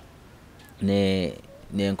ne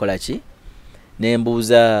nkola ki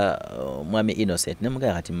nembuuza mwami Innocent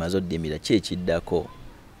nemugamba kati mmaze oddimira ki ekiddako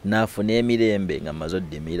naafuna emirembe nga mmaze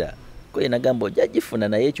oddimira ko nagamba ojja gifuna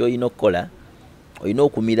naye ekyo olina okukola olina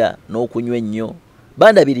okumira n'okunywa ennyo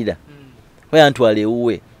bandabirira oyantwala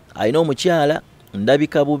ewuwe alina omukyala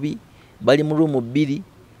ndabika bubi bali mu ruumu 2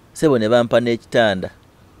 sebo ne bampa n'ekitanda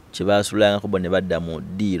kye baasulangako bo ne badda mu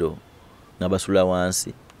ddiiro nga basula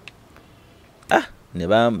wansi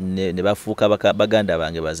ne bafuuka baganda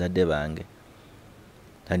bange bazadde bange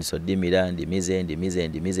tandise oddimira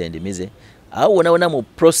ndimize awo wona mu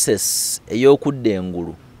process ey'okudda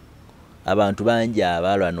engulu abantu bangi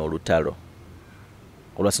abalwana olutalo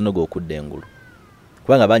olwa Senoga okudda engulu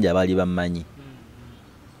kubanga bangi abaali bamanyi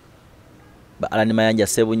Alani Mayanja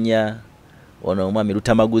Sebunya ono omwami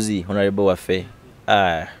Lutamaguzi honorable waffe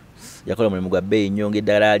yakola mulimu gwa bei nyonge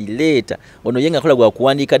eddagala alireeta ono yenga akola gwa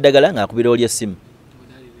kuwandiika ddagala ng'akubira oli essimu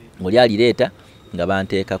ng'oli alireeta nga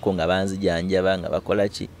banteekako nga banzijanjaba nga bakola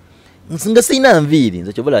ki nga sirina nviiri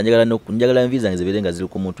nze kyovula njagala nviiri zange zibeere nga ziri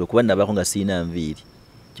ku mutwe kuba nabako nga sirina nviiri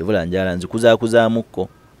kyovula njagala nzikuzaakuzaamuko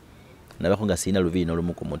nabako nga sirina luviiri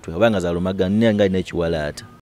n'olumu ku mutwe oba nga za lumaga nga alina ekiwalaata